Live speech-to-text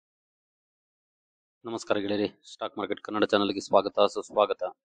ನಮಸ್ಕಾರ ಗೆಳೆಯರಿ, stock market Kannada ಚಾನಲ್ಗೆ ಸ್ವಾಗತ ಸುಸ್ವಾಗತ.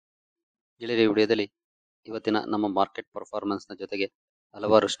 ಗೆಳೆಯರಿ, ವಿಡಿಯೋದಲ್ಲಿ ಇವತ್ತಿನ ನಮ್ಮ ಮಾರ್ಕೆಟ್ ಪರ್ಫಾರ್ಮೆನ್ಸ್ ನ ಜೊತೆಗೆ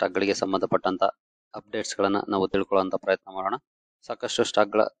ಹಲವಾರು ಸ್ಟಾಕ್ಗಳಿಗೆ ಸಂಬಂಧಪಟ್ಟಂತ ಅಪ್ಡೇಟ್ಸ್ ಗಳನ್ನ ನಾವು ತಿಳ್ಕೊಳ್ಳುವಂತ ಪ್ರಯತ್ನ ಮಾಡೋಣ. ಸಾಕಷ್ಟು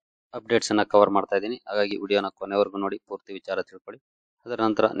ಸ್ಟಾಕ್ಗಳ ಅಪ್ಡೇಟ್ಸ್ ಅನ್ನ ಕವರ್ ಮಾಡ್ತಾ ಇದ್ದೀನಿ, ಹಾಗಾಗಿ ವಿಡಿಯೋನ ಕೊನೆವರೆಗೂ ನೋಡಿ ಪೂರ್ತಿ ವಿಚಾರ ತಿಳ್ಕೊಳ್ಳಿ. ಅದರ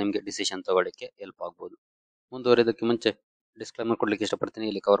ನಂತರ ನಿಮಗೆ ಡಿಸಿಷನ್ ತಗೊಳ್ಳಿಕ್ಕೆ ಹೆಲ್ಪ್ ಆಗ್ಬೋದು. ಮುಂದುವರಿಯೋದಕ್ಕೆ ಮುಂಚೆ ಡಿಸ್ಕ್ಲೇಮರ್ ಕೊಡ್ಲಿಕ್ಕೆ ಇಷ್ಟಪಡ್ತೀನಿ.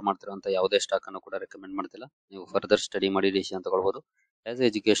 ಇಲ್ಲಿ ಕವರ್ ಮಾಡ್ತಿರುವಂತ ಯಾವುದೇ ಸ್ಟಾಕ್ ಅನ್ನು ಕೂಡ ರೆಕಮೆಂಡ್ ಮಾಡ್ತಿಲ್ಲ. ನೀವು ಫರ್ದರ್ ಸ್ಟಡಿ ಮಾಡಿ ಡಿಸಿಷನ್ ತಗೊಳ್ಬಹುದು. ಆಸ್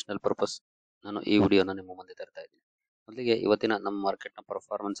ಎಜುಕೇಶನಲ್ ಪರ್ಪಸ್ ನಾನು ಈ ವಿಡಿಯೋನ ನಿಮ್ಮ ಮುಂದೆ ತರ್ತಾ ಇದ್ದೀನಿ. ಮೊದಲಿಗೆ ಇವತ್ತಿನ ನಮ್ಮ ಮಾರ್ಕೆಟ್ ನ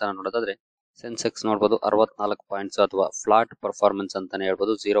ಪರ್ಫಾರ್ಮೆನ್ಸ್ ಅನ್ನು ನೋಡೋದಾದ್ರೆ, ಸೆನ್ಸೆಕ್ಸ್ ನೋಡಬಹುದು 64 ಪಾಯಿಂಟ್ಸ್ ಅಥವಾ ಫ್ಲಾಟ್ ಪರ್ಫಾರ್ಮೆನ್ಸ್ ಅಂತಾನೆ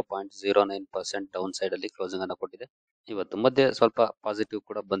ಹೇಳ್ಬೋದು. 0.09% ಡೌನ್ ಸೈಡ್ ಅಲ್ಲಿ ಕ್ಲೋಸಿಂಗ್ ಅನ್ನು ಕೊಟ್ಟಿದೆ. ಇವತ್ತು ಮಧ್ಯೆ ಸ್ವಲ್ಪ ಪಾಸಿಟಿವ್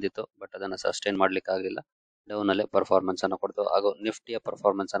ಕೂಡ ಬಂದಿತ್ತು, ಬಟ್ ಅದನ್ನ ಸಸ್ಟೈನ್ ಮಾಡ್ಲಿಕ್ಕೆ ಆಗಲಿಲ್ಲ. ಡೌನ್ ಅಲ್ಲೇ ಪರ್ಫಾರ್ಮೆನ್ಸ್ ಅನ್ನು ಕೊಡ್ತು. ಹಾಗೂ ನಿಫ್ಟಿಯ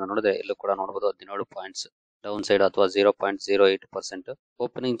ಪರ್ಫಾರ್ಮೆನ್ಸ್ ಅನ್ನು ನೋಡಿದ್ರೆ ಇಲ್ಲೂ ಕೂಡ ನೋಡಬಹುದು 17 ಪಾಯಿಂಟ್ಸ್ ಡೌನ್ ಸೈಡ್ ಅಥವಾ 0.08%.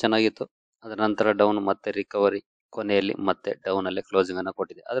 ಓಪನಿಂಗ್ ಚೆನ್ನಾಗಿತ್ತು, ಅದರ ನಂತರ ಡೌನ್, ಮತ್ತೆ ರಿಕವರಿ, ಕೊನೆಯಲ್ಲಿ ಮತ್ತೆ ಡೌನ್ ಅಲ್ಲೇ ಕ್ಲೋಸಿಂಗ್ ಅನ್ನು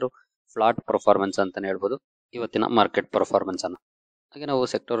ಕೊಟ್ಟಿದೆ. ಆದ್ರೂ ಫ್ಲಾಟ್ ಪರ್ಫಾರ್ಮೆನ್ಸ್ ಅಂತಾನೆ ಹೇಳ್ಬೋದು ಇವತ್ತಿನ ಮಾರ್ಕೆಟ್ ಪರ್ಫಾರ್ಮೆನ್ಸ್ ಅನ್ನು. ಹಾಗೆ ನಾವು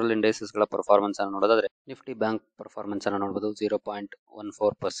ಸೆಕ್ಟೋರಲ್ ಇಂಡೈಸಸ್ ಗಳ ಪರ್ಫಾರ್ಮೆನ್ಸ್ ಅನ್ನು ನೋಡೋದಾದ್ರೆ, ನಿಫ್ಟಿ ಬ್ಯಾಂಕ್ ಪರ್ಫಾರ್ಮೆನ್ಸ್ ಅನ್ನು ನೋಡಬಹುದು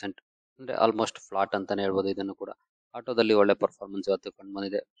 0.14%, ಅಂದ್ರೆ ಆಲ್ಮೋಸ್ಟ್ ಫ್ಲಾಟ್ ಅಂತಾನೆ ಹೇಳ್ಬೋದು. ಇದನ್ನು ಕೂಡ ಆಟೋದಲ್ಲಿ ಒಳ್ಳೆ ಪರ್ಫಾರ್ಮೆನ್ಸ್ ಇವತ್ತು ಕಂಡು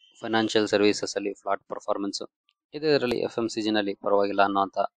ಬಂದಿದೆ. ಫೈನಾನ್ಷಿಯಲ್ ಸರ್ವಿಸಸ್ ಅಲ್ಲಿ ಫ್ಲಾಟ್ ಪರ್ಫಾರ್ಮೆನ್ಸ್, ಇದರಲ್ಲಿ FMCG ನಲ್ಲಿ ಪರವಾಗಿಲ್ಲ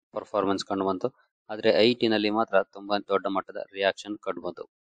ಅನ್ನುವಂತ ಪರ್ಫಾರ್ಮೆನ್ಸ್ ಕಂಡು ಬಂತು. ಆದ್ರೆ IT ನಲ್ಲಿ ಮಾತ್ರ ತುಂಬಾ ದೊಡ್ಡ ಮಟ್ಟದ ರಿಯಾಕ್ಷನ್ ಕಂಡು ಬಂತು.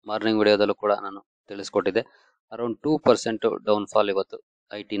 ಮಾರ್ನಿಂಗ್ ವಿಡಿಯೋದಲ್ಲೂ ಕೂಡ ನಾನು ತಿಳಿಸ್ಕೊಟ್ಟಿದ್ದೆ, ಅರೌಂಡ್ 2% ಡೌನ್ ಫಾಲ್ ಇವತ್ತು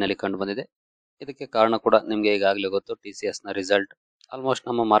IT ನಲ್ಲಿ ಕಂಡು ಬಂದಿದೆ. ಇದಕ್ಕೆ ಕಾರಣ ಕೂಡ ನಿಮ್ಗೆ ಈಗಾಗಲೇ ಗೊತ್ತು, TCS ನ ರಿಸಲ್ಟ್ ಆಲ್ಮೋಸ್ಟ್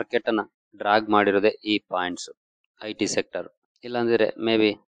ನಮ್ಮ ಮಾರ್ಕೆಟ್ ಅನ್ನ ಡ್ರಾಗ್ ಮಾಡಿರೋದೇ ಈ ಪಾಯಿಂಟ್ಸ್, IT ಸೆಕ್ಟರ್. ಇಲ್ಲಾಂದ್ರೆ ಮೇ ಬಿ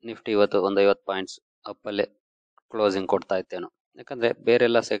ನಿಫ್ಟಿ ಇವತ್ತು ಒಂದು 50 ಪಾಯಿಂಟ್ಸ್ ಅಪ್ ಅಲ್ಲೇ ಕ್ಲೋಸಿಂಗ್ ಕೊಡ್ತಾ ಇತ್ತೇನೋ. ಯಾಕಂದ್ರೆ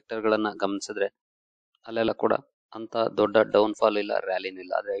ಬೇರೆಲ್ಲ ಸೆಕ್ಟರ್ ಗಳನ್ನ ಗಮನಿಸಿದ್ರೆ ಅಲ್ಲೆಲ್ಲ ಕೂಡ ಅಂತ ದೊಡ್ಡ ಡೌನ್ ಫಾಲ್ ಇಲ್ಲ, ರ್ಯಾಲಿನೂ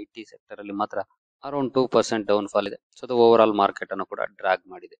ಇಲ್ಲ. ಆದ್ರೆ IT ಸೆಕ್ಟರ್ ಅಲ್ಲಿ ಮಾತ್ರ ಅರೌಂಡ್ 2% ಡೌನ್ ಫಾಲ್ ಇದೆ. ಸೊ ಅದು ಓವರ್ ಆಲ್ ಮಾರ್ಕೆಟ್ ಅನ್ನು ಕೂಡ ಡ್ರಾಗ್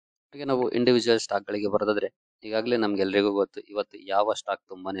ಮಾಡಿದೆ. ಹಾಗೆ ನಾವು ಇಂಡಿವಿಜುವಲ್ ಸ್ಟಾಕ್ ಗಳಿಗೆ ಬರೋದಾದ್ರೆ, ಈಗಾಗಲೇ ನಮ್ಗೆಲ್ರಿಗೂ ಗೊತ್ತು ಇವತ್ತು ಯಾವ ಸ್ಟಾಕ್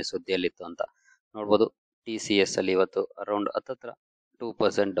ತುಂಬಾನೇ ಸುದ್ದಿಯಲ್ಲಿತ್ತು ಅಂತ. ನೋಡ್ಬೋದು, TCS ಅಲ್ಲಿ ಇವತ್ತು ಅರೌಂಡ್ ಹತ್ತತ್ರ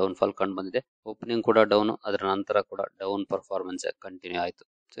 2% ಡೌನ್ ಫಾಲ್ ಕಂಡು ಬಂದಿದೆ. ಓಪನಿಂಗ್ ಕೂಡ ಡೌನ್, ಅದರ ನಂತರ ಕೂಡ ಡೌನ್ ಪರ್ಫಾರ್ಮೆನ್ಸ್ ಕಂಟಿನ್ಯೂ ಆಯಿತು.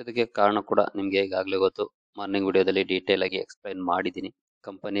 ಸೊ ಇದಕ್ಕೆ ಕಾರಣ ಕೂಡ ನಿಮ್ಗೆ ಈಗಾಗಲೇ ಗೊತ್ತು, ಮಾರ್ನಿಂಗ್ ವಿಡಿಯೋದಲ್ಲಿ ಡೀಟೇಲ್ ಆಗಿ ಎಕ್ಸ್ಪ್ಲೈನ್ ಮಾಡಿದ್ದೀನಿ.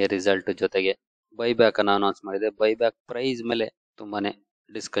 ಕಂಪನಿಯ ರಿಸಲ್ಟ್ ಜೊತೆಗೆ ಬೈಬ್ಯಾಕ್ ಅನ್ನು ಅನೌನ್ಸ್ ಮಾಡಿದೆ. ಬೈಬ್ಯಾಕ್ ಪ್ರೈಸ್ ಮೇಲೆ ತುಂಬಾನೇ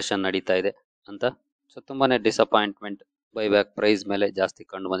ಡಿಸ್ಕಷನ್ ನಡೀತಾ ಇದೆ ಅಂತ. ಸೊ ತುಂಬಾನೇ ಡಿಸಪಾಯಿಂಟ್ಮೆಂಟ್ ಬೈಬ್ಯಾಕ್ ಪ್ರೈಸ್ ಮೇಲೆ ಜಾಸ್ತಿ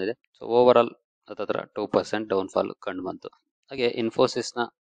ಕಂಡು ಬಂದಿದೆ. ಸೊ ಓವರ್ ಆಲ್ ಹತ್ತತ್ರ 2% ಡೌನ್ ಫಾಲ್ ಕಂಡು ಬಂತು. ಹಾಗೆ ಇನ್ಫೋಸಿಸ್ ನ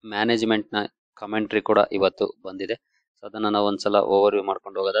ಮ್ಯಾನೇಜ್ಮೆಂಟ್ ನ ಕಮೆಂಟ್ರಿ ಕೂಡ ಇವತ್ತು ಬಂದಿದೆ. ಸೊ ಅದನ್ನ ನಾವು ಒಂದ್ಸಲ ಓವರ್ ವ್ಯೂ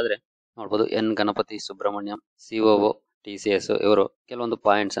ಮಾಡ್ಕೊಂಡು ಹೋಗೋದಾದ್ರೆ, ನೋಡ್ಬೋದು N Ganapati Subrahmanyam, COO TCS, ಇವರು ಕೆಲವೊಂದು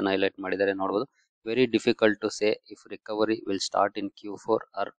ಪಾಯಿಂಟ್ಸ್ ಅನ್ನ ಹೈಲೈಟ್ ಮಾಡಿದ್ದಾರೆ. ನೋಡ್ಬೋದು, very difficult to say if recovery will start in Q4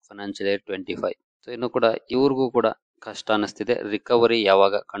 R financial year 25. So ಇನ್ನು ಕೂಡ ಇವ್ರಿಗೂ ಕೂಡ ಕಷ್ಟ ಅನಿಸ್ತಿದೆ, ರಿಕವರಿ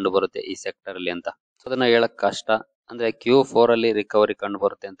ಯಾವಾಗ ಕಂಡು ಬರುತ್ತೆ ಈ ಸೆಕ್ಟರ್ ಅಲ್ಲಿ ಅಂತ. ಸೊ ಅದನ್ನ ಹೇಳಕ್ ಕಷ್ಟ. ಅಂದ್ರೆ Q4 ಅಲ್ಲಿ ರಿಕವರಿ ಕಂಡು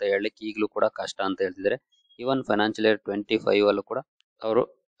ಬರುತ್ತೆ ಅಂತ ಹೇಳಲಿಕ್ಕೆ ಈಗಲೂ ಕೂಡ ಕಷ್ಟ ಅಂತ ಹೇಳ್ತಿದ್ದಾರೆ. ಇವನ್ ಫೈನಾನ್ಷಿಯಲ್ ಇಯರ್ 25 ಅಲ್ಲೂ ಕೂಡ ಅವರು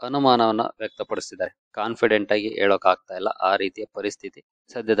ಅನುಮಾನವನ್ನ ವ್ಯಕ್ತಪಡಿಸಿದ್ದಾರೆ. ಕಾನ್ಫಿಡೆಂಟ್ ಆಗಿ ಹೇಳೋಕ್ ಆಗ್ತಾ ಇಲ್ಲ, ಆ ರೀತಿಯ ಪರಿಸ್ಥಿತಿ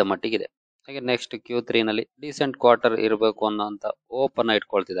ಸದ್ಯದ ಮಟ್ಟಿಗಿದೆ. ಹಾಗೆ ನೆಕ್ಸ್ಟ್ Q3 ನಲ್ಲಿ ಡಿಸೆಂಟ್ ಕ್ವಾರ್ಟರ್ ಇರಬೇಕು ಅನ್ನೋಂತ ಹೋಪ್ ಅನ್ನ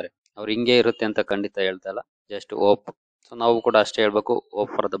ಇಟ್ಕೊಳ್ತಿದ್ದಾರೆ. ಅವ್ರು ಹಿಂಗೆ ಇರುತ್ತೆ ಅಂತ ಖಂಡಿತ ಹೇಳ್ತಾ ಇಲ್ಲ, ಜಸ್ಟ್ ಹೋಪ್. ಸೊ ನಾವು ಕೂಡ ಅಷ್ಟೇ ಹೇಳ್ಬೇಕು,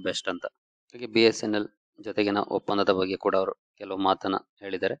 ಹೋಪ್ ಫಾರ್ ದ ಬೆಸ್ಟ್ ಅಂತ. ಹಾಗೆ BSNL ಜೊತೆಗಿನ ಒಪ್ಪಂದದ ಬಗ್ಗೆ ಕೂಡ ಅವರು ಕೆಲವು ಮಾತನ್ನ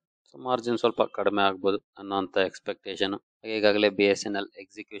ಹೇಳಿದ್ದಾರೆ. ಸೊ ಮಾರ್ಜಿನ್ ಸ್ವಲ್ಪ ಕಡಿಮೆ ಆಗ್ಬೋದು ಅನ್ನೋಂತ ಎಕ್ಸ್ಪೆಕ್ಟೇಷನ್. ಈಗಾಗಲೇ BSNL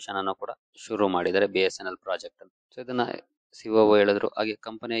ಎಕ್ಸಿಕ್ಯೂಷನ್ ಅನ್ನು ಕೂಡ ಶುರು ಮಾಡಿದ್ದಾರೆ, BSNL ಪ್ರಾಜೆಕ್ಟ್ ಅನ್ನು. ಸೊ ಇದನ್ನ COO ಹೇಳಿದ್ರು. ಹಾಗೆ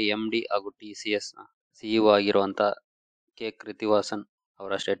ಕಂಪನಿಯ MD ಹಾಗೂ TCS ನ CEO ಆಗಿರುವಂತ K ಕೃತಿವಾಸನ್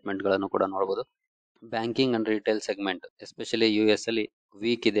ಅವರ ಸ್ಟೇಟ್ಮೆಂಟ್ ಗಳನ್ನು ಕೂಡ ನೋಡಬಹುದು. Banking and retail segment especially US ಅಲ್ಲಿ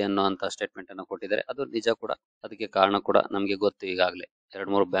ವೀಕ್ ಇದೆ ಅನ್ನುವಂತ ಸ್ಟೇಟ್ಮೆಂಟ್ ಅನ್ನು ಕೊಟ್ಟಿದ್ದಾರೆ. ಅದು ನಿಜ ಕೂಡ. ಅದಕ್ಕೆ ಕಾರಣ ಕೂಡ ನಮಗೆ ಗೊತ್ತು, ಈಗಾಗಲೇ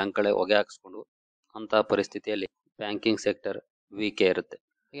 2-3 ಬ್ಯಾಂಕ್ಗಳೇ ಹೊಗೆ ಹಾಕಿಸ್ಕೊಂಡು ಅಂತ ಪರಿಸ್ಥಿತಿಯಲ್ಲಿ ಬ್ಯಾಂಕಿಂಗ್ ಸೆಕ್ಟರ್ ವೀಕೇ ಇರುತ್ತೆ.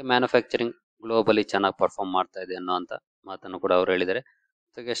 ಹಾಗೆ ಮ್ಯಾನುಫ್ಯಾಕ್ಚರಿಂಗ್ ಗ್ಲೋಬಲಿ ಚೆನ್ನಾಗಿ ಪರ್ಫಾರ್ಮ್ ಮಾಡ್ತಾ ಇದೆ ಅನ್ನುವಂತ ಮಾತನ್ನು ಕೂಡ ಅವರು ಹೇಳಿದ್ದಾರೆ.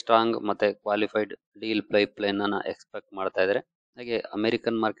 ಹಾಗೆ ಸ್ಟ್ರಾಂಗ್ ಮತ್ತೆ ಕ್ವಾಲಿಫೈಡ್ ಡೀಲ್ ಪೈಪ್ಲೈನ್ ಅನ್ನ ಎಕ್ಸ್ಪೆಕ್ಟ್ ಮಾಡ್ತಾ ಇದ್ದಾರೆ. ಹಾಗೆ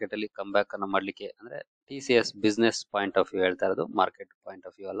ಅಮೆರಿಕನ್ ಮಾರ್ಕೆಟ್ ಅಲ್ಲಿ ಕಮ್ ಬ್ಯಾಕ್ ಅನ್ನ ಮಾಡ್ಲಿಕ್ಕೆ, ಅಂದ್ರೆ TCS business point of view ಹೇಳ್ತಾ ಇರೋದು, ಮಾರ್ಕೆಟ್ ಪಾಯಿಂಟ್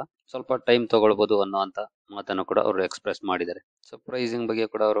ಆಫ್ ವ್ಯೂ ಅಲ್ಲ, ಸ್ವಲ್ಪ ಟೈಮ್ ತಗೊಳ್ಬಹುದು ಅನ್ನುವಂತ ಮಾತನ್ನು ಕೂಡ ಅವರು ಎಕ್ಸ್ಪ್ರೆಸ್ ಮಾಡಿದ್ದಾರೆ. ಸೊ ಪ್ರೈಸಿಂಗ್ ಬಗ್ಗೆ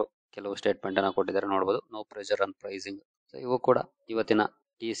ಕೂಡ ಅವರು ಕೆಲವು ಸ್ಟೇಟ್ಮೆಂಟ್ ಅನ್ನ ಕೊಟ್ಟಿದ್ದಾರೆ. ನೋಡಬಹುದು, no pressure on pricing. So ಇವು ಕೂಡ ಇವತ್ತಿನ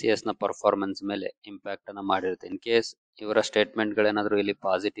TCS ನ ಪರ್ಫಾರ್ಮೆನ್ಸ್ ಮೇಲೆ ಇಂಪ್ಯಾಕ್ಟ್ ಅನ್ನ ಮಾಡಿರುತ್ತೆ. ಇನ್ ಕೇಸ್ ಇವರ ಸ್ಟೇಟ್ಮೆಂಟ್ ಗಳೇನಾದ್ರೂ ಇಲ್ಲಿ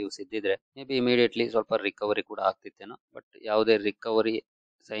ಪಾಸಿಟಿವ್ಸ್ ಇದ್ದಿದ್ರೆ ಮೇ ಬಿ ಇಮಿಡಿಯೇಟ್ಲಿ ಸ್ವಲ್ಪ ರಿಕವರಿ ಕೂಡ ಆಗ್ತಿತ್ತೇನೋ. ಬಟ್ ಯಾವುದೇ ರಿಕವರಿ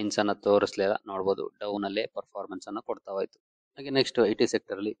ಸೈನ್ಸ್ ಅನ್ನ ತೋರಿಸಲಿಲ್ಲ. ನೋಡಬಹುದು, ಡೌನ್ ಅಲ್ಲೇ ಪರ್ಫಾರ್ಮೆನ್ಸ್ ಅನ್ನ ಕೊಡ್ತಾ ಹೋಯ್ತು. ಹಾಗೆ ನೆಕ್ಸ್ಟ್ IT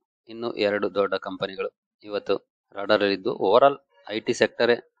ಸೆಕ್ಟರ್ ಅಲ್ಲಿ ಇನ್ನು 2 ದೊಡ್ಡ ಕಂಪನಿಗಳು ಇವತ್ತು ರಡರ್ ಅಲ್ಲಿದ್ದು, ಓವರ್ ಆಲ್ IT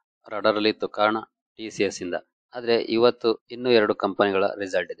ಸೆಕ್ಟರೇ ರಡರ್ ಅಲ್ಲಿ ಇತ್ತು, ಕಾರಣ TCS ಇಂದ. ಆದ್ರೆ ಇವತ್ತು ಇನ್ನು 2 ಕಂಪನಿಗಳ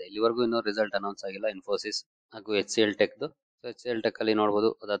ರಿಸಲ್ಟ್ ಇದೆ. ಇಲ್ಲಿವರೆಗೂ ಇನ್ನೂ ರಿಸಲ್ಟ್ ಅನೌನ್ಸ್ ಆಗಿಲ್ಲ, ಇನ್ಫೋಸಿಸ್ ಹಾಗೂ HCL ಟೆಕ್. HCL ಟೆಕ್ ಅಲ್ಲಿ ನೋಡಬಹುದು,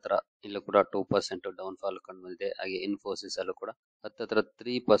 ಅದತ್ರ ಇಲ್ಲೂ ಕೂಡ 2% ಡೌನ್ ಫಾಲ್ ಕಂಡು ಬಂದಿದೆ. ಹಾಗೆ ಇನ್ಫೋಸಿಸ್ ಅಲ್ಲೂ ಕೂಡ ಹತ್ತತ್ರ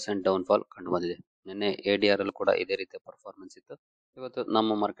 3% ಡೌನ್ ಫಾಲ್ ಕಂಡು ಬಂದಿದೆ. ನಿನ್ನೆ ADR ಅಲ್ಲೂ ಕೂಡ ಇದೇ ರೀತಿಯ ಪರ್ಫಾರ್ಮೆನ್ಸ್ ಇತ್ತು. ಇವತ್ತು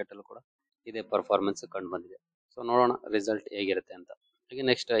ನಮ್ಮ ಮಾರ್ಕೆಟ್ ಅಲ್ಲೂ ಕೂಡ ಇದೇ ಪರ್ಫಾರ್ಮೆನ್ಸ್ ಕಂಡು ಬಂದಿದೆ. ಸೊ ನೋಡೋಣ ರಿಸಲ್ಟ್ ಹೇಗಿರುತ್ತೆ ಅಂತ. ಹಾಗೆ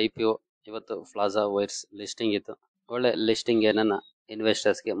ನೆಕ್ಸ್ಟ್ IPO ಇವತ್ತು ಪ್ಲಾಜಾ ವೈರ್ಸ್ ಲಿಸ್ಟಿಂಗ್ ಇತ್ತು. ಒಳ್ಳೆ ಲಿಸ್ಟಿಂಗ್ ಏನನ್ನ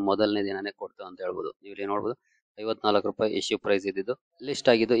ಇನ್ವೆಸ್ಟರ್ಸ್ಗೆ ಮೊದಲನೇ ದಿನನೇ ಕೊಡ್ತು ಅಂತ ಹೇಳ್ಬೋದು. ನೀವು ಇಲ್ಲಿ ನೋಡ್ಬೋದು 54 ರೂಪಾಯಿ ಇಶ್ಯೂ ಪ್ರೈಸ್ ಇದ್ದಿದ್ದು ಲಿಸ್ಟ್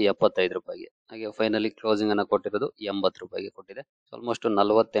ಆಗಿದ್ದು 75 ರೂಪಾಯಿಗೆ. ಹಾಗೆ ಫೈನಲಿ ಕ್ಲೋಸಿಂಗ್ ಅನ್ನ ಕೊಟ್ಟಿರೋದು 80 ರೂಪಾಯಿಗೆ ಕೊಟ್ಟಿದೆ. ಆಲ್ಮೋಸ್ಟ್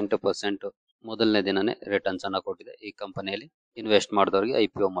 48% ಮೊದಲನೇ ದಿನನೇ ರಿಟರ್ನ್ಸ್ ಅನ್ನ ಕೊಟ್ಟಿದೆ ಈ ಕಂಪನಿಯಲ್ಲಿ ಇನ್ವೆಸ್ಟ್ ಮಾಡಿದವರಿಗೆ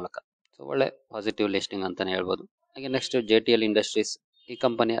IPO ಮೂಲಕ. ಸೊ ಒಳ್ಳೆ ಪಾಸಿಟಿವ್ ಲಿಸ್ಟಿಂಗ್ ಅಂತಾನೆ ಹೇಳ್ಬೋದು. ಹಾಗೆ ನೆಕ್ಸ್ಟ್ JTL ಇಂಡಸ್ಟ್ರೀಸ್, ಈ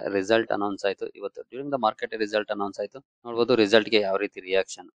ಕಂಪನಿಯ ರಿಸಲ್ಟ್ ಅನೌನ್ಸ್ ಆಯ್ತು ಇವತ್ತು. During the market result announce ಆಯ್ತು. ನೋಡ್ಬೋದು ರಿಸಲ್ಟ್ ಗೆ ಯಾವ ರೀತಿ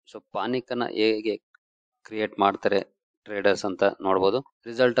ರಿಯಾಕ್ಷನ್, ಸೊ ಪಾನಿಕ್ ಅನ್ನ ಹೇಗೆ ಕ್ರಿಯೇಟ್ ಮಾಡ್ತಾರೆ ಟ್ರೇಡರ್ಸ್ ಅಂತ ನೋಡ್ಬೋದು.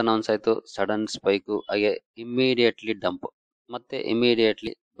 ರಿಸಲ್ಟ್ ಅನೌನ್ಸ್ ಆಯ್ತು, ಸಡನ್ ಸ್ಪೈಕ್, ಹಾಗೆ ಇಮಿಡಿಯೇಟ್ಲಿ ಡಂಪ್, ಮತ್ತೆ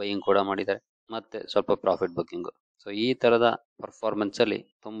ಇಮಿಡಿಯೇಟ್ಲಿ ಬೈಯಿಂಗ್ ಕೂಡ ಮಾಡಿದ್ದಾರೆ, ಮತ್ತೆ ಸ್ವಲ್ಪ ಪ್ರಾಫಿಟ್ ಬುಕ್ಕಿಂಗ್. ಸೊ ಈ ತರದ ಪರ್ಫಾರ್ಮೆನ್ಸ್ ಅಲ್ಲಿ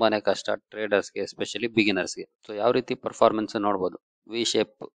ತುಂಬಾನೇ ಕಷ್ಟ ಟ್ರೇಡರ್ಸ್ಗೆ, ಎಸ್ಪೆಷಲಿ ಬಿಗಿನರ್ಸ್ಗೆ. ಸೊ ಯಾವ ರೀತಿ ಪರ್ಫಾರ್ಮೆನ್ಸ್ ನೋಡ್ಬೋದು, ವಿ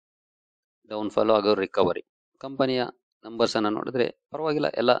ಶೇಪ್ ಡೌನ್ಫಾಲ್ ಹಾಗೂ ರಿಕವರಿ. ಕಂಪನಿಯ ನಂಬರ್ಸ್ ಅನ್ನ ನೋಡಿದ್ರೆ ಪರವಾಗಿಲ್ಲ,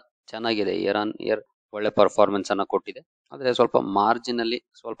 ಎಲ್ಲ ಚೆನ್ನಾಗಿದೆ. ಇಯರ್ ಆನ್ ಇಯರ್ ಒಳ್ಳೆ ಪರ್ಫಾರ್ಮೆನ್ಸ್ ಅನ್ನ ಕೊಟ್ಟಿದೆ. ಆದ್ರೆ ಸ್ವಲ್ಪ ಮಾರ್ಜಿನ್ ಅಲ್ಲಿ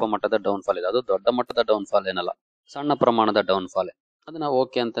ಸ್ವಲ್ಪ ಮಟ್ಟದ ಡೌನ್ಫಾಲ್ ಇದೆ. ಅದು ದೊಡ್ಡ ಮಟ್ಟದ ಡೌನ್ಫಾಲ್ ಏನಲ್ಲ, ಸಣ್ಣ ಪ್ರಮಾಣದ ಡೌನ್ಫಾಲ್. ಅದನ್ನ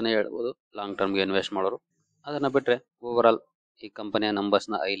ಓಕೆ ಅಂತಾನೆ ಹೇಳ್ಬೋದು ಲಾಂಗ್ ಟರ್ಮ್ಗೆ ಇನ್ವೆಸ್ಟ್ ಮಾಡೋರು. ಅದನ್ನ ಬಿಟ್ರೆ ಓವರ್ ಆಲ್ ಈ ಕಂಪನಿಯ ನಂಬರ್ಸ್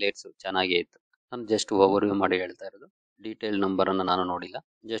ನ ಹೈಲೈಟ್ಸ್ ಚೆನ್ನಾಗೇ ಇತ್ತು. ನಾನು ಜಸ್ಟ್ ಓವರ್ ವ್ಯೂ ಮಾಡಿ ಹೇಳ್ತಾ ಇರೋದು, ಡೀಟೇಲ್ ನಂಬರ್ ಅನ್ನ ನಾನು ನೋಡಿಲ್ಲ.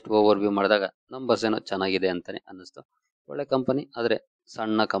 ಜಸ್ಟ್ ಓವರ್ ವ್ಯೂ ಮಾಡಿದಾಗ ನಂಬರ್ಸ್ ಏನೋ ಚೆನ್ನಾಗಿದೆ ಅಂತಾನೆ ಅನ್ನಿಸ್ತು. ಒಳ್ಳೆ ಕಂಪನಿ, ಆದ್ರೆ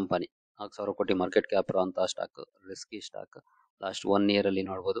ಸಣ್ಣ ಕಂಪನಿ. 4,000 ಕೋಟಿ ಮಾರ್ಕೆಟ್ ಕ್ಯಾಪ್ ಅಂತ stock, risky stock. Last 1 year ಅಲ್ಲಿ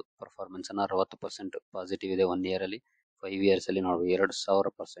ನೋಡಬಹುದು ಪರ್ಫಾರ್ಮೆನ್ಸ್ ಅನ್ನ 60% ಪಾಸಿಟಿವ್ ಇದೆ 1 ಇಯರ್ ಅಲ್ಲಿ. 5 ಇಯರ್ಸ್ ಅಲ್ಲಿ ನೋಡಬಹುದು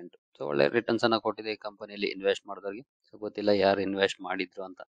 2000%. ಸೊ ಒಳ್ಳೆ ರಿಟರ್ನ್ಸ್ ಅನ್ನ ಕೊಟ್ಟಿದೆ ಈ ಕಂಪನಿಯಲ್ಲಿ ಇನ್ವೆಸ್ಟ್ ಮಾಡಿದವರಿಗೆ. ಸೊ ಗೊತ್ತಿಲ್ಲ ಯಾರು ಇನ್ವೆಸ್ಟ್ ಮಾಡಿದ್ರು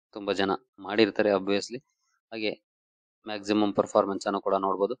ಅಂತ, ತುಂಬಾ ಜನ ಮಾಡಿರ್ತಾರೆ ಆಬ್ವಿಯಸ್ಲಿ. ಹಾಗೆ ಮ್ಯಾಕ್ಸಿಮಮ್ ಪರ್ಫಾರ್ಮೆನ್ಸ್ ಅನ್ನು ಕೂಡ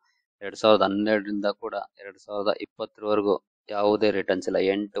ನೋಡಬಹುದು. 2012ರಿಂದ ಕೂಡ 2020ರವರೆಗೂ ಯಾವುದೇ ರಿಟರ್ನ್ಸ್ ಇಲ್ಲ.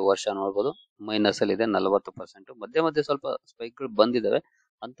 8 ವರ್ಷ ನೋಡಬಹುದು ಮೈನಸ್ ಅಲ್ಲಿ ಇದೆ 40%. ಮಧ್ಯೆ ಮಧ್ಯೆ ಸ್ವಲ್ಪ ಸ್ಪೈಕ್ಗಳು ಬಂದಿದ್ದಾವೆ,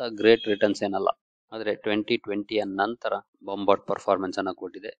 ಅಂತ ಗ್ರೇಟ್ ರಿಟರ್ನ್ಸ್ ಏನಲ್ಲ. ಆದ್ರೆ 2020ಯ ನಂತರ ಬಾಂಬಾಟ್ ಪರ್ಫಾರ್ಮೆನ್ಸ್ ಅನ್ನ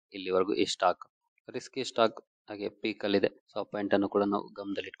ಕೊಟ್ಟಿದೆ ಇಲ್ಲಿವರೆಗೂ ಈ ಸ್ಟಾಕ್. ರಿಸ್ಕಿ ಸ್ಟಾಕ್, ಹಾಗೆ ಪೀಕ್ ಅಲ್ಲಿ ಇದೆ. ಸೊ ಪಾಯಿಂಟ್ ಅನ್ನು ಕೂಡ ನಾವು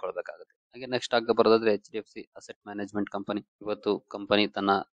ಗಮನದಲ್ಲಿ ಇಟ್ಕೊಳ್ಬೇಕಾಗುತ್ತೆ. ಹಾಗೆ ನೆಕ್ಸ್ಟ್ ಸ್ಟಾಕ್ ಬರೋದಾದ್ರೆ HDFC ಅಸೆಟ್ ಮ್ಯಾನೇಜ್ಮೆಂಟ್ ಕಂಪನಿ. ಇವತ್ತು ಕಂಪನಿ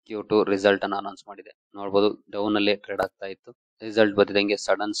ತನ್ನ Q2 ರಿಸಲ್ಟ್ ಅನ್ನ ಅನೌನ್ಸ್ ಮಾಡಿದೆ. ನೋಡಬಹುದು ಡೌನ್ ಅಲ್ಲಿ ಟ್ರೇಡ್ ಆಗ್ತಾ ಇತ್ತು. ರಿಸಲ್ಟ್ ಬಂದಿದಂಗೆ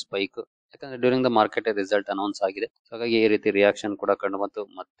ಸಡನ್ ಸ್ಪೈಕ್, ಯಾಕಂದ್ರೆ during the market result announce ಆಗಿದೆ. ಹಾಗಾಗಿ ಈ ರೀತಿ ರಿಯಾಕ್ಷನ್ ಕೂಡ ಕಂಡು ಬಂತು.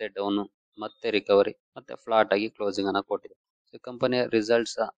 ಮತ್ತೆ ಡೌನ್, ಮತ್ತೆ ರಿಕವರಿ, ಮತ್ತೆ ಫ್ಲಾಟ್ ಆಗಿ ಕ್ಲೋಸಿಂಗ್ ಅನ್ನ ಕೊಟ್ಟಿದೆ. ಕಂಪನಿಯ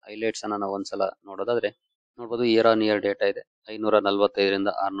ರಿಸಲ್ಟ್ಸ್ ಹೈಲೈಟ್ಸ್ ಅನ್ನ ನಾವು ಒಂದ್ಸಲ ನೋಡೋದಾದ್ರೆ ನೋಡಬಹುದು ಇಯರ್ ಆನ್ ಇಯರ್ ಡೇಟಾ ಇದೆ. 545ರಿಂದ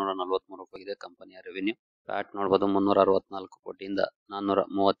 643 ಹೋಗಿದೆ ಕಂಪನಿಯ ರೆವಿನ್ಯೂ. ಪ್ಯಾಟ್ ನೋಡಬಹುದು 364 ಕೋಟಿಯಿಂದ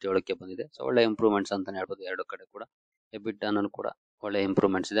 437ಕ್ಕೆ ಬಂದಿದೆ. ಸೊ ಒಳ್ಳೆ ಇಂಪ್ರೂವ್ಮೆಂಟ್ಸ್ ಅಂತಾನೆ ಹೇಳ್ಬೋದು ಎರಡು ಕಡೆ ಕೂಡ. ಎಬಿಟ್ ಅನ್ನು ಕೂಡ ಒಳ್ಳೆ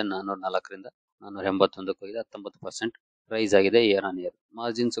ಇಂಪ್ರೂವ್ಮೆಂಟ್ಸ್ ಇದೆ. 404ರಿಂದ 481ಕ್ಕೆ ಹೋಗಿದೆ. 19% ರೈಸ್ ಆಗಿದೆ ಇಯರ್ ಆನ್ ಇಯರ್.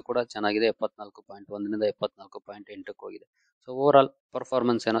 ಮಾರ್ಜಿನ್ಸ್ ಕೂಡ ಚೆನ್ನಾಗಿದೆ. 74.1ರಿಂದ 74.8ಕ್ಕೆ ಹೋಗಿದೆ. ಸೊ ಓವರ್ ಆಲ್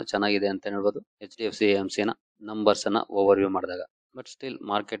ಪರ್ಫಾರ್ಮೆನ್ಸ್ ಏನೋ ಚೆನ್ನಾಗಿದೆ ಅಂತ ಹೇಳ್ಬೋದು HDFC AMC ನ ನಂಬರ್ಸ್ ಅನ್ನ ಓವರ್ ವ್ಯೂ ಮಾಡಿದಾಗ. ಬಟ್ ಸ್ಟಿಲ್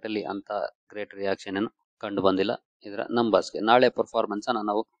ಮಾರ್ಕೆಟ್ ಅಲ್ಲಿ ಅಂತ ಗ್ರೇಟ್ ರಿಯಾಕ್ಷನ್ ಏನು ಕಂಡು ಬಂದಿಲ್ಲ ಇದರ ನಂಬರ್ಸ್ಗೆ. ನಾಳೆ ಪರ್ಫಾರ್ಮೆನ್ಸ್ ಅನ್ನ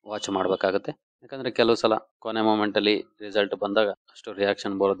ನಾವು ವಾಚ್ ಮಾಡಬೇಕಾಗುತ್ತೆ. ಯಾಕಂದ್ರೆ ಕೆಲವು ಸಲ ಕೊನೆ ಮೂಮೆಂಟ್ ಅಲ್ಲಿ ರಿಸಲ್ಟ್ ಬಂದಾಗ ಅಷ್ಟು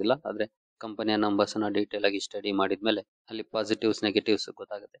ರಿಯಾಕ್ಷನ್ ಬರೋದಿಲ್ಲ. ಆದ್ರೆ ಕಂಪನಿಯ ನಂಬರ್ಸ್ ಅನ್ನ ಡೀಟೇಲ್ ಆಗಿ ಸ್ಟಡಿ ಮಾಡಿದ್ಮೇಲೆ ಅಲ್ಲಿ ಪಾಸಿಟಿವ್ಸ್ ನೆಗೆಟಿವ್ಸ್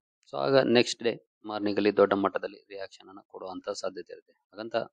ಗೊತ್ತಾಗುತ್ತೆ. ಸೊ ಆಗ ನೆಕ್ಸ್ಟ್ ಡೇ ಮಾರ್ನಿಂಗ್ ಅಲ್ಲಿ ದೊಡ್ಡ ಮಟ್ಟದಲ್ಲಿ ರಿಯಾಕ್ಷನ್ ಅನ್ನ ಕೊಡುವಂತ ಸಾಧ್ಯತೆ ಇರುತ್ತೆ.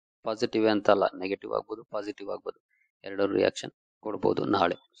 ಹಾಗಂತ ಪಾಸಿಟಿವ್ ಅಂತ ಅಲ್ಲ, ನೆಗೆಟಿವ್ ಆಗ್ಬೋದು, ಪಾಸಿಟಿವ್ ಆಗ್ಬೋದು, ಎರಡೂ ರಿಯಾಕ್ಷನ್ ಕೊಡ್ಬೋದು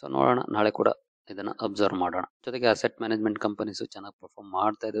ನಾಳೆ. ಸೊ ನೋಡೋಣ, ನಾಳೆ ಕೂಡ ಇದನ್ನ ಅಬ್ಸರ್ವ್ ಮಾಡೋಣ. ಜೊತೆಗೆ ಅಸೆಟ್ ಮ್ಯಾನೇಜ್ಮೆಂಟ್ ಕಂಪನೀಸ್ ಚೆನ್ನಾಗಿ ಪರ್ಫಾರ್ಮ್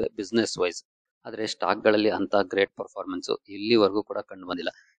ಮಾಡ್ತಾ ಇದಾವೆ ಬಿಸ್ನೆಸ್ ವೈಸ್. ಆದ್ರೆ ಸ್ಟಾಕ್ ಗಳಲ್ಲಿ ಅಂತ ಗ್ರೇಟ್ ಪರ್ಫಾರ್ಮೆನ್ಸ್ ಇಲ್ಲಿವರೆಗೂ ಕೂಡ ಕಂಡು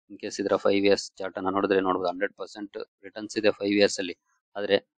ಬಂದಿಲ್ಲ. ಇನ್ ಕೇಸ್ ಇದರ 5 ಇಯರ್ಸ್ ಚಾರ್ಟ್ ಅನ್ನ ನೋಡಿದ್ರೆ ನೋಡಬಹುದು 100% ರಿಟರ್ನ್ಸ್ ಇದೆ 5 ಇಯರ್ಸ್ ಅಲ್ಲಿ.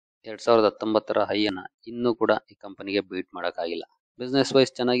 ಆದ್ರೆ 2019ರ ಹೈ ಅನ್ನ ಇನ್ನೂ ಕೂಡ ಈ ಕಂಪನಿಗೆ ಬೀಟ್ ಮಾಡಕ್ ಆಗಿಲ್ಲ. ಬಿಸ್ನೆಸ್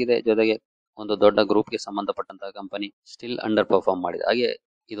ವೈಸ್ ಚೆನ್ನಾಗಿದೆ, ಜೊತೆಗೆ ಒಂದು ದೊಡ್ಡ ಗ್ರೂಪ್ ಗೆ ಸಂಬಂಧಪಟ್ಟಂತಹ ಕಂಪನಿ ಸ್ಟಿಲ್ ಅಂಡರ್ ಪರ್ಫಾರ್ಮ್ ಮಾಡಿದೆ. ಹಾಗೆ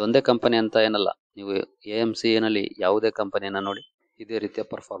ಇದೊಂದೇ ಕಂಪನಿ ಅಂತ ಏನಲ್ಲ, ನೀವು AMC ನಲ್ಲಿ ಯಾವುದೇ ಕಂಪನಿಯನ್ನ ನೋಡಿ ಇದೇ ರೀತಿಯ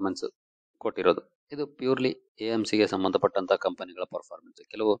ಪರ್ಫಾರ್ಮೆನ್ಸ್ ಕೊಟ್ಟಿರೋದು. ಇದು ಪ್ಯೂರ್ಲಿ AMC ಗೆ ಸಂಬಂಧಪಟ್ಟಂತಹ ಕಂಪನಿಗಳ ಪರ್ಫಾರ್ಮೆನ್ಸ್.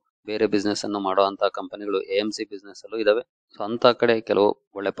 ಕೆಲವು ಬೇರೆ ಬಿಸ್ನೆಸ್ ಅನ್ನು ಮಾಡುವಂತಹ ಕಂಪನಿಗಳು AMC ಬಿಸ್ನೆಸ್ ಅಲ್ಲೂ ಇದಾವೆ. ಸೊ ಅಂತ ಕಡೆ ಕೆಲವು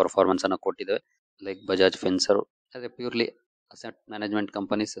ಒಳ್ಳೆ ಪರ್ಫಾರ್ಮೆನ್ಸ್ ಅನ್ನ ಕೊಟ್ಟಿದ್ದಾವೆ, ಲೈಕ್ ಬಜಾಜ್ ಫಿನ್ಸರ್. ಆದ್ರೆ ಪ್ಯೂರ್ಲಿ ಅಸೆಟ್ ಮ್ಯಾನೇಜ್ಮೆಂಟ್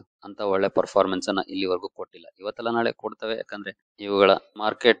ಕಂಪನೀಸ್ ಅಂತ ಒಳ್ಳೆ ಪರ್ಫಾರ್ಮೆನ್ಸ್ ಅನ್ನ ಇಲ್ಲಿವರೆಗೂ ಕೊಟ್ಟಿಲ್ಲ. ಇವತ್ತೆಲ್ಲ ನಾಳೆ ಕೊಡ್ತವೆ, ಯಾಕಂದ್ರೆ ಇವುಗಳ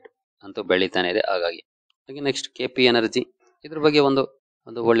ಮಾರ್ಕೆಟ್ ಅಂತೂ ಬೆಳಿತಾನೆ ಇದೆ ಹಾಗಾಗಿ. ಹಾಗೆ ನೆಕ್ಸ್ಟ್ KP ಎನರ್ಜಿ, ಇದ್ರ ಬಗ್ಗೆ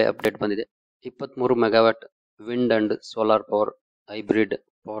ಒಂದು ಒಳ್ಳೆ ಅಪ್ಡೇಟ್ ಬಂದಿದೆ. 23 megawatt wind and solar power hybrid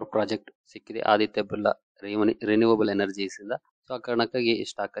power project ಸಿಕ್ಕಿದೆ ಆದಿತ್ಯ ಬಿರ್ಲಾ ರಿನ್ಯೂವಬಲ್ ಎನರ್ಜೀಸ್ ಇಂದ. ಸೊ ಆ ಕಾರಣಕ್ಕಾಗಿ ಈ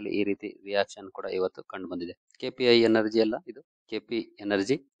ಸ್ಟಾಕ್ ಅಲ್ಲಿ ಈ ರೀತಿ ರಿಯಾಕ್ಷನ್ ಕೂಡ ಇವತ್ತು ಕಂಡು ಬಂದಿದೆ. KPI ಎನರ್ಜಿ ಅಲ್ಲ, ಇದು KP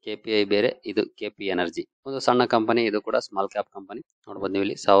ಎನರ್ಜಿ. KPI ಬೇರೆ, ಇದು KP ಎನರ್ಜಿ. ಒಂದು ಸಣ್ಣ ಕಂಪನಿ, ಇದು ಕೂಡ ಸ್ಮಾಲ್ ಕ್ಯಾಪ್ ಕಂಪನಿ. ನೋಡಬಹುದು ನೀವು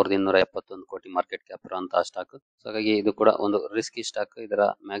ಇಲ್ಲಿ 1271 ಕೋಟಿ ಮಾರ್ಕೆಟ್ ಕ್ಯಾಪ್ ಇರುವಂತಹ ಸ್ಟಾಕ್. ಸೊ ಹಾಗಾಗಿ ಇದು ಕೂಡ ಒಂದು ರಿಸ್ಕಿ ಸ್ಟಾಕ್. ಇದರ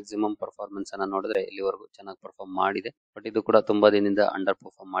ಮ್ಯಾಕ್ಸಿಮಮ್ ಪರ್ಫಾರ್ಮೆನ್ಸ್ ಅನ್ನ ನೋಡಿದ್ರೆ ಇಲ್ಲಿವರೆಗೂ ಚೆನ್ನಾಗಿ ಪರ್ಫಾರ್ಮ್ ಮಾಡಿದೆ. ಬಟ್ ಇದು ಕೂಡ ತುಂಬಾ ದಿನದಿಂದ ಅಂಡರ್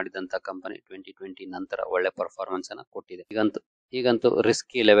ಪರ್ಫಾರ್ಮ್ ಮಾಡಿದಂತ ಕಂಪನಿ. 2020 ನಂತರ ಒಳ್ಳೆ ಪರ್ಫಾರ್ಮೆನ್ಸ್ ಅನ್ನ ಕೊಟ್ಟಿದೆ. ಈಗಂತೂ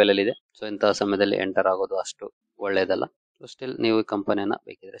ರಿಸ್ಕಿ ಲೆವೆಲ್ ಅಲ್ಲಿ ಇದೆ. ಸೊ ಇಂತಹ ಸಮಯದಲ್ಲಿ ಎಂಟರ್ ಆಗೋದು ಅಷ್ಟು ಒಳ್ಳೇದಲ್ಲ. ಸೊ ಸ್ಟಿಲ್ ನೀವು ಈ ಕಂಪನಿಯನ್ನ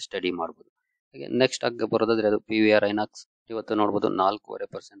ಬೇಕಿದ್ರೆ ಸ್ಟಡಿ ಮಾಡಬಹುದು. ಹಾಗೆ ನೆಕ್ಸ್ಟ್ ಆಗಿ ಬರೋದಾದ್ರೆ ಅದು PVR ಐನಾಕ್ಸ್. ಇವತ್ತು ನೋಡಬಹುದು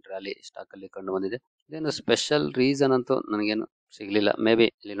 4.5% ರ್ಯಾಲಿ ಸ್ಟಾಕ್ ಅಲ್ಲಿ ಕಂಡು ಬಂದಿದೆ. ಇದೇನು ಸ್ಪೆಷಲ್ ರೀಸನ್ ಅಂತೂ ನನಗೇನು ಸಿಗ್ಲಿಲ್ಲ. ಮೇ ಬಿ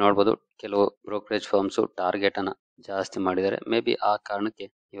ಇಲ್ಲಿ ನೋಡಬಹುದು ಕೆಲವು ಬ್ರೋಕರೇಜ್ ಫರ್ಮ್ಸ್ ಟಾರ್ಗೆಟ್ ಅನ್ನ ಜಾಸ್ತಿ ಮಾಡಿದ್ದಾರೆ. ಮೇ ಬಿ ಆ ಕಾರಣಕ್ಕೆ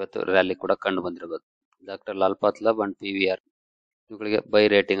ಇವತ್ತು ರ್ಯಾಲಿ ಕೂಡ ಕಂಡು ಬಂದಿರಬಹುದು. ಡಾಕ್ಟರ್ ಲಾಲ್ ಪಾತ್ಲಬ್ ಅಂಡ್ PVR ಇವುಗಳಿಗೆ ಬೈ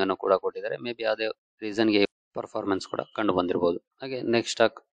ರೇಟಿಂಗ್ ಅನ್ನು ಕೂಡ ಕೊಟ್ಟಿದ್ದಾರೆ. ಮೇ ಬಿ ಅದೇ ರೀಸನ್ಗೆ ಪರ್ಫಾರ್ಮೆನ್ಸ್ ಕೂಡ ಕಂಡು ಬಂದಿರಬಹುದು. ಹಾಗೆ ನೆಕ್ಸ್ಟ್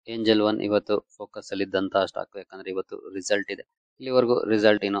ಸ್ಟಾಕ್ ಏಂಜಲ್ ಒನ್ ಇವತ್ತು ಫೋಕಸ್ ಅಲ್ಲಿ ಇದ್ದಂತಹ ಸ್ಟಾಕ್. ಯಾಕಂದ್ರೆ ಇವತ್ತು ರಿಸಲ್ಟ್ ಇದೆ. ಇಲ್ಲಿವರೆಗೂ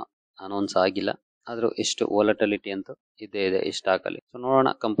ರಿಸಲ್ಟ್ ಏನೋ ಅನೌನ್ಸ್ ಆಗಿಲ್ಲ, ಆದ್ರೂ ಇಷ್ಟು ವಾಲಟಿಲಿಟಿ ಅಂತೂ ಇದ್ದೇ ಇದೆ ಈ ಸ್ಟಾಕ್ ಅಲ್ಲಿ. ಸೊ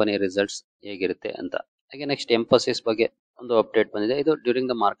ನೋಡೋಣ ಕಂಪನಿ ರಿಸಲ್ಟ್ಸ್ ಹೇಗಿರುತ್ತೆ ಅಂತ. ಹಾಗೆ ನೆಕ್ಸ್ಟ್ ಎಂಫೋಸಿಸ್ ಬಗ್ಗೆ ಒಂದು ಅಪ್ಡೇಟ್ ಬಂದಿದೆ. ಇದು ಡ್ಯೂರಿಂಗ್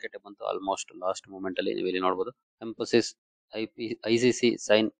ದ ಮಾರ್ಕೆಟ್ ಬಂತು, ಆಲ್ಮೋಸ್ಟ್ ಲಾಸ್ಟ್ ಮೂಮೆಂಟ್ ಅಲ್ಲಿ ನೀವು ಇಲ್ಲಿ ನೋಡಬಹುದು. Emphasis ICC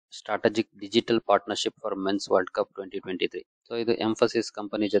sign strategic digital partnership for men's world cup 2023. So ಇದು ಎಂಫೋಸಿಸ್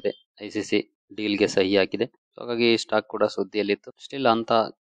ಕಂಪನಿ ಜೊತೆ ICC ಡೀಲ್ ಗೆ ಸಹಿ ಹಾಕಿದೆ. ಸೊ ಹಾಗಾಗಿ ಈ ಸ್ಟಾಕ್ ಕೂಡ ಸುದ್ದಿಯಲ್ಲಿತ್ತು. ಸ್ಟಿಲ್ ಅಂತ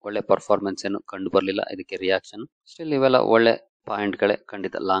ಒಳ್ಳೆ ಪರ್ಫಾರ್ಮೆನ್ಸ್ ಏನು ಕಂಡು ಬರಲಿಲ್ಲ. ಇದಕ್ಕೆ ರಿಯಾಕ್ಷನ್ ಸ್ಟಿಲ್ ಇವೆಲ್ಲ ಒಳ್ಳೆ ಪಾಯಿಂಟ್ ಗಳೇ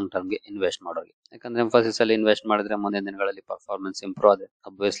ಖಂಡಿತ ಲಾಂಗ್ ಟರ್ಮ್ ಗೆ ಇನ್ವೆಸ್ಟ್ ಮಾಡೋರಿಗೆ. ಯಾಕಂದ್ರೆ ಎಂಫೋಸಿಸ್ ಅಲ್ಲಿ ಇನ್ವೆಸ್ಟ್ ಮಾಡಿದ್ರೆ ಮುಂದಿನ ದಿನಗಳಲ್ಲಿ ಪರ್ಫಾರ್ಮೆನ್ಸ್ ಇಂಪ್ರೂವ್ ಆದ್ರೆ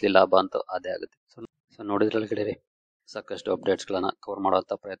ಅಬ್ವಿಯಸ್ಲಿ ಲಾಭ ಅಂತೂ ಅದೇ ಆಗುತ್ತೆ. ಸೊ ನೋಡಿದ್ರಲ್ಲಿ ಗೆಳೆಯರೆ, ಸಾಕಷ್ಟು ಅಪ್ಡೇಟ್ಸ್ ಗಳನ್ನ ಕವರ್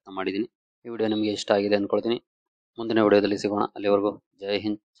ಮಾಡುವಂತ ಪ್ರಯತ್ನ ಮಾಡಿದೀನಿ. ಈ ವಿಡಿಯೋ ನಿಮಗೆ ಇಷ್ಟ ಆಗಿದೆ ಅನ್ಕೊಳ್ತೀನಿ. ಮುಂದಿನ ವಿಡಿಯೋದಲ್ಲಿ ಸಿಗೋಣ. ಅಲ್ಲಿವರೆಗೂ ಜೈ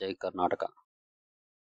ಹಿಂದ್, ಜೈ ಕರ್ನಾಟಕ.